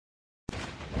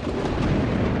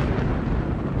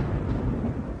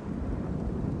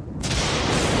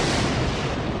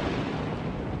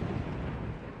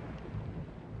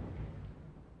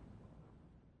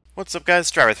What's up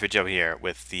guys, Joe here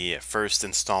with the first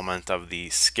installment of the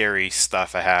scary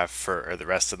stuff I have for the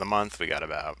rest of the month. We got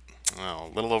about a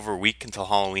little over a week until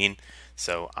Halloween,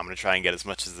 so I'm going to try and get as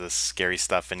much of this scary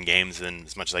stuff in games and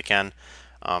as much as I can.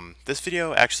 This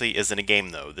video actually isn't a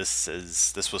game though. This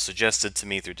was suggested to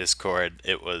me through Discord.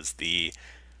 It was the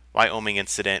Wyoming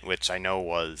incident, which I know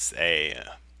was a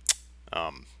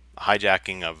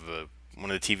hijacking of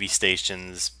one of the TV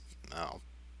stations.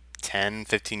 10,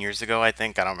 15 years ago, I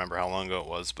think. I don't remember how long ago it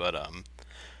was, but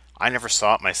I never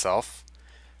saw it myself.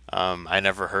 I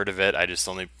never heard of it. I just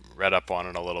only read up on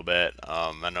it a little bit.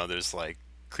 I know there's like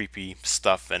creepy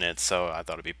stuff in it, so I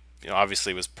thought it'd be,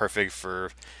 obviously it was perfect for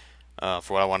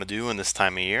what I want to do in this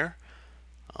time of year.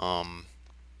 I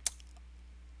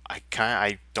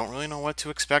don't really know what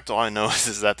to expect. All I know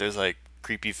is that there's like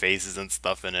creepy faces and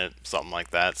stuff in it, something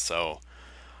like that. So,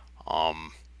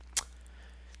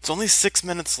 it's only 6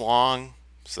 minutes long,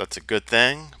 so that's a good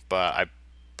thing. But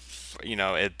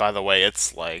it. By the way,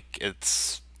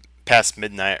 it's past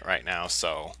midnight right now,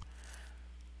 so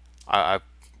I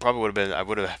probably would have been. I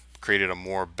would have created a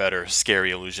more better scary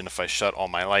illusion if I shut all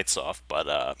my lights off.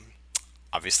 But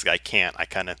obviously I can't. I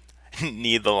kind of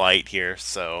need the light here,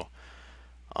 so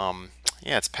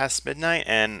yeah, it's past midnight,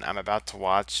 and I'm about to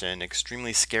watch an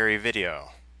extremely scary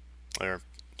video, or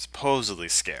supposedly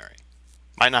scary.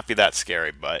 Might not be that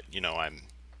scary, but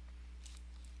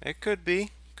it could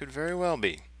be. Could very well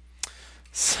be.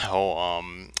 So,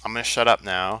 I'm gonna shut up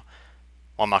now.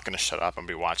 Well, I'm not gonna shut up. I'm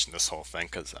gonna be watching this whole thing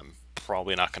because I'm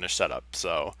probably not gonna shut up.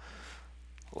 So,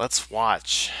 let's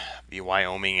watch the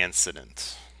Wyoming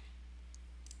incident.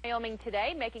 Wyoming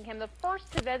today, making him the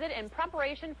first to visit in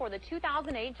preparation for the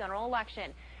 2008 general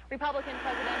election. Republican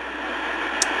President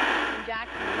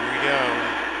Jackson. Here we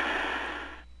go.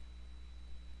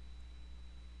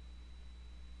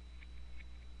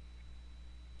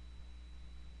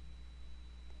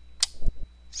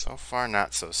 So far,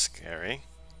 not so scary.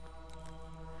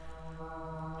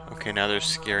 Okay, now there's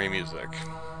scary music.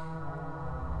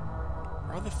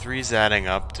 Are the threes adding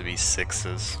up to be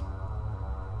sixes?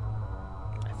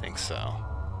 I think so.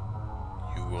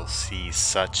 You will see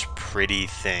such pretty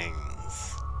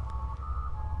things.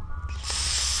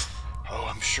 Oh,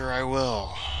 I'm sure I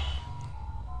will.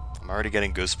 I'm already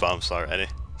getting goosebumps already.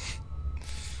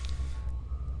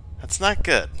 That's not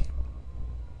good.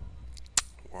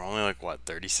 We're only like, what,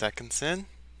 30 seconds in?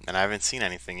 And I haven't seen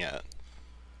anything yet.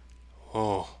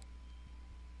 Oh.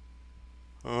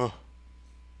 Oh.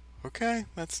 Okay,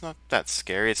 that's not that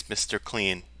scary. It's Mr.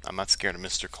 Clean. I'm not scared of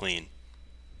Mr. Clean.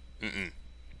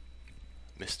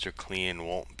 Mr. Clean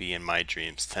won't be in my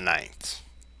dreams tonight.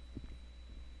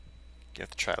 You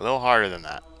have to try a little harder than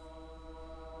that.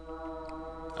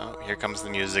 Oh, here comes the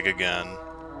music again.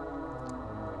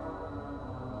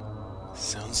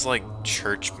 Sounds like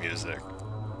church music.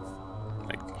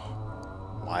 Like,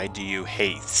 why do you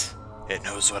hate? It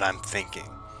knows what I'm thinking.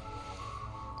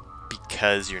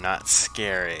 Because you're not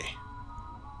scary.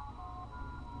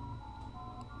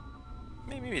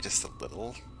 Maybe just a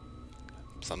little.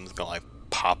 Something's gonna like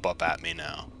pop up at me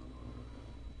now.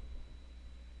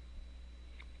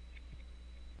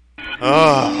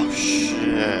 Oh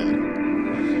shit.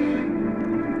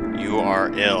 You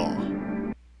are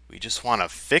ill. We just want to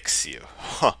fix you.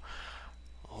 Huh.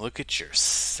 Look at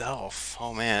yourself.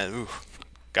 Oh man, ooh,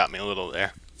 got me a little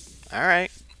there.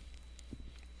 Alright.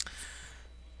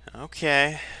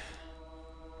 Okay.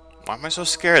 Why am I so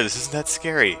scared? This isn't that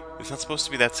scary. It's not supposed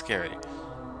to be that scary.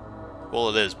 Well,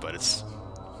 it is, but it's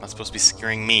not supposed to be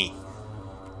scaring me.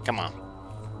 Come on.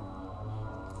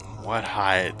 What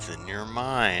hides in your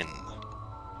mind?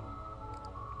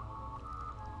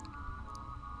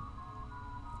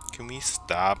 Can we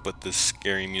stop with this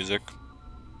scary music?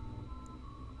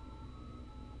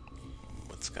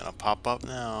 What's gonna pop up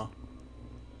now?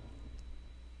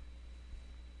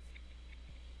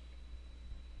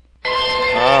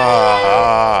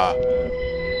 Ah!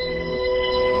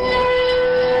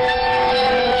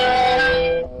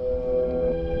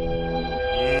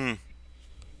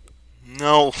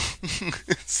 No.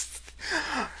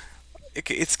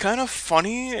 It's kind of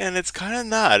funny and it's kind of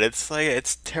not. It's like,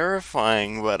 it's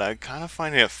terrifying, but I'm kind of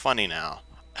finding it funny now.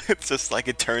 It's just like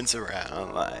it turns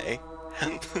around, like.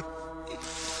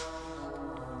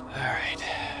 Alright.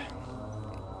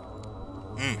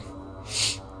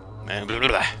 Man, blah, blah,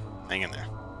 blah. Hang in there.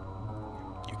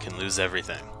 You can lose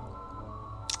everything.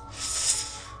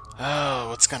 Oh,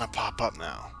 what's gonna pop up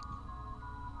now?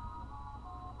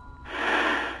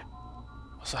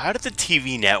 So how did the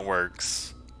TV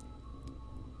networks,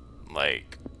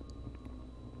 like,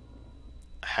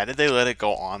 how did they let it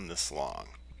go on this long?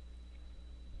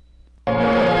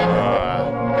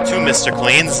 Two Mr.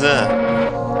 Cleans.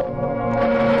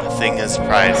 Nothing is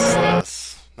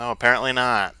priceless. No, apparently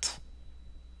not.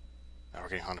 Now we're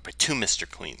getting haunted by two Mr.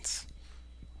 Cleans.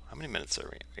 How many minutes are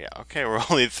we? Yeah, okay, we're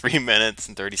only 3 minutes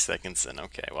and 30 seconds in.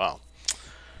 Okay, well.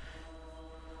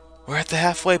 We're at the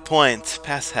halfway point.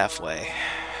 Past halfway.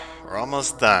 We're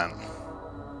almost done.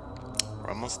 We're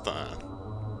almost done.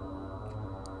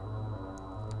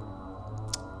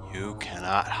 You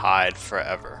cannot hide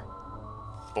forever.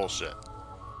 Bullshit.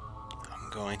 I'm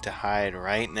going to hide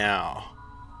right now.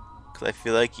 Because I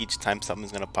feel like each time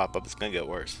something's going to pop up, it's going to get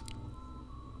worse.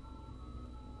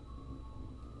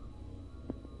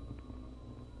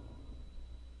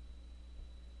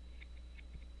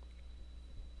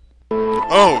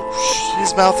 Oh,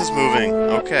 his mouth is moving.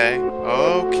 Okay.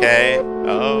 Okay.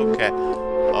 Okay.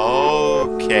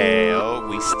 Okay. Oh,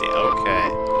 we stay. Okay.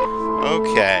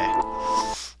 Okay.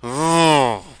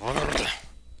 Oh.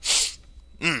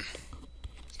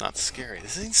 It's not scary.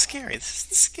 This isn't scary. This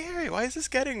isn't scary. Why is this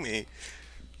getting me?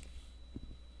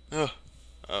 Oh,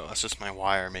 that's just my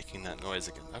wire making that noise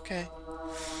again. Okay.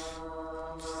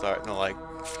 I'm starting to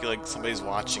feel like somebody's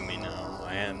watching me now.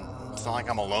 And it's not like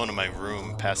I'm alone in my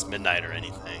room past midnight or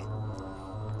anything.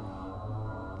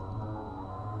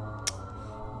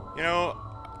 You know,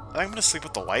 I'm gonna sleep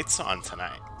with the lights on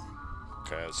tonight.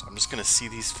 Because I'm just gonna see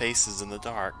these faces in the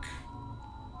dark.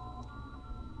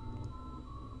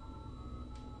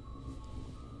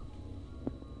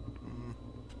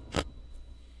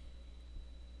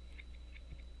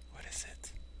 What is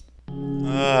it?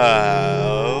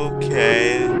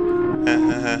 Okay.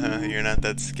 You're not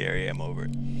that scary. I'm over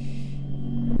it.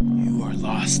 You are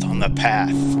lost on the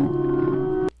path.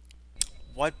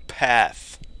 What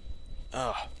path?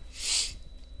 Ugh.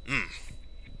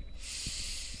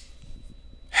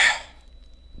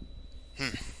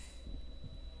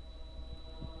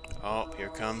 Oh, here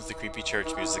comes the creepy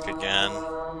church music again.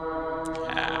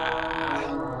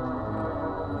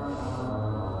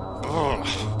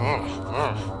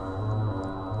 Ah.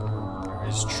 There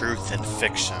is truth in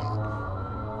fiction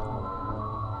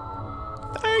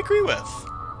that I agree with.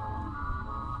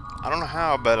 I don't know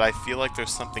how, but I feel like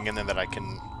there's something in there that I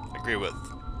can agree with.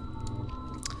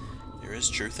 There is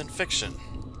truth in fiction.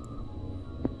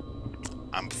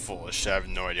 I'm foolish. I have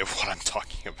no idea what I'm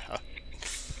talking about.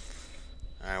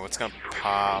 Alright, what's gonna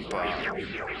pop up?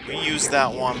 We used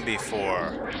that one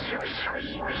before.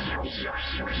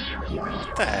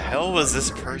 What the hell was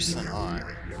this person on?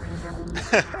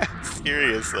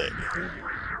 Seriously.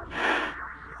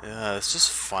 Yeah, it's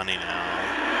just funny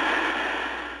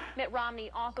now. Mitt Romney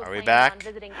also Are we plans back? on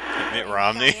visiting Mitt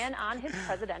Romney? Cheyenne on his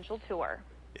presidential tour.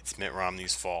 It's Mitt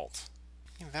Romney's fault.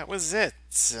 Yeah, that was it.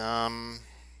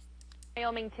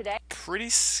 Wyoming today. Pretty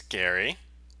scary.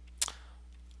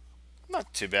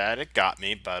 Not too bad. It got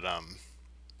me, but well,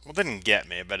 it didn't get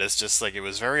me, but it's just like it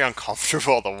was very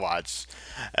uncomfortable to watch.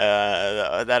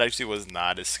 That actually was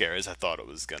not as scary as I thought it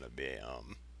was gonna be.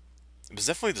 It was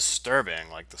definitely disturbing.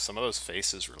 Like some of those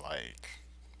faces were like,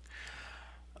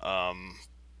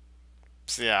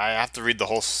 so yeah, I have to read the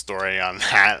whole story on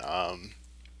that.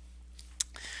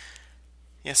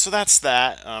 Yeah, so that's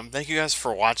that. Thank you guys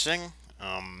for watching.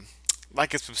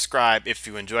 Like and subscribe if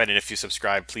you enjoyed it. If you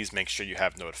subscribe, please make sure you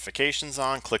have notifications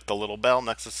on. Click the little bell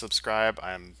next to subscribe.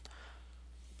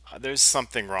 There's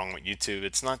something wrong with YouTube.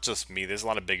 It's not just me. There's a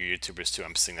lot of bigger YouTubers too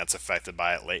I'm seeing that's affected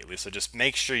by it lately. So just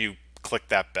make sure you click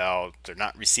that bell. If they're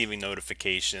not receiving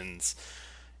notifications,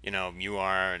 you know, you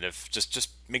are. And if just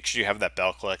make sure you have that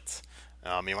bell clicked.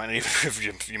 You might not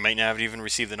even you might not have even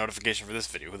received the notification for this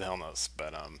video. Who the hell knows?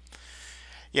 But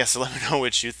yeah. So let me know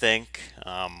what you think.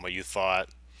 What you thought.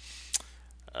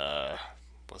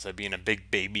 Was I being a big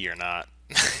baby or not?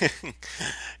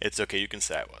 It's okay, you can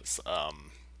say I was.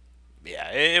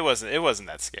 Yeah, it wasn't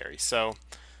that scary. So,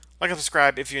 like and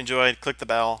subscribe if you enjoyed. Click the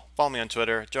bell. Follow me on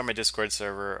Twitter. Join my Discord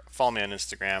server. Follow me on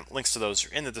Instagram. Links to those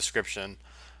are in the description.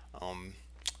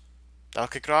 That'll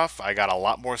kick it off. I got a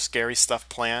lot more scary stuff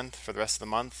planned for the rest of the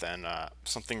month, and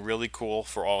something really cool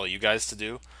for all of you guys to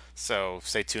do. So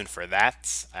stay tuned for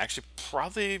that. I actually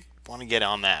probably want to get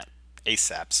on that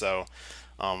ASAP. So.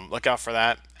 Look out for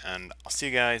that, and I'll see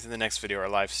you guys in the next video or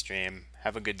live stream.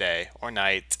 Have a good day or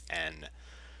night, and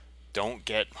don't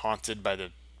get haunted by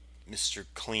the Mr.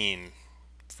 Clean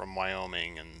from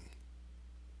Wyoming and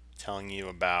telling you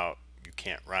about you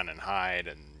can't run and hide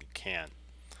and you can't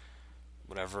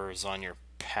whatever is on your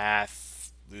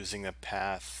path, losing the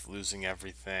path, losing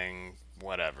everything,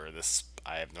 whatever. This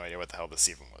I have no idea what the hell this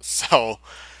even was. So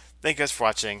thank you guys for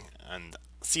watching, and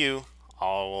see you. I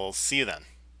will see you then.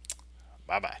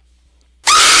 Bye-bye.